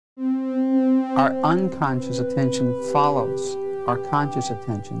Our unconscious attention follows our conscious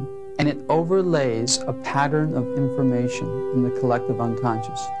attention, and it overlays a pattern of information in the collective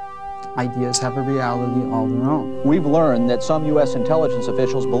unconscious. Ideas have a reality all their own. We've learned that some U.S. intelligence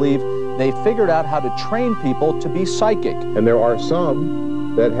officials believe they figured out how to train people to be psychic. And there are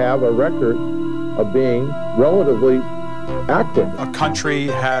some that have a record of being relatively active. A country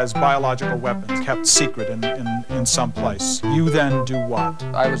has biological weapons kept secret in some place. You then do what?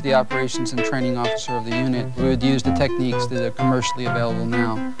 I was the operations and training officer of the unit. We would use the techniques that are commercially available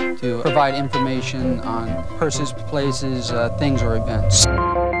now to provide information on persons, places, things, or events.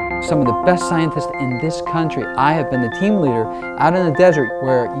 Some of the best scientists in this country. I have been the team leader out in the desert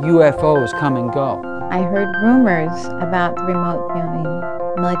where UFOs come and go. I heard rumors about the remote viewing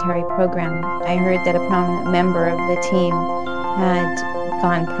military program. I heard that a prominent member of the team had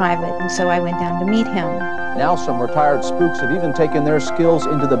gone private, and so I went down to meet him. Now some retired spooks have even taken their skills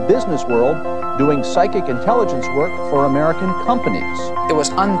into the business world, doing psychic intelligence work for American companies. It was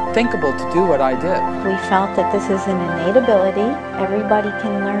unthinkable to do what I did. We felt that this is an innate ability. Everybody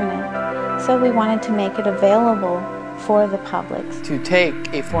can learn it. So we wanted to make it available for the public. To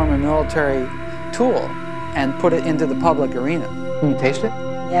take a former military tool and put it into the public arena. Can you taste it?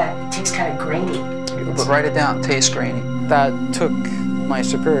 Yeah, it tastes kind of grainy. But write it down, tastes grainy. That took my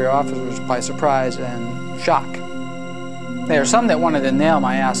superior officers by surprise and shock. There are some that wanted to nail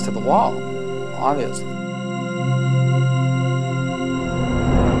my ass to the wall, obviously.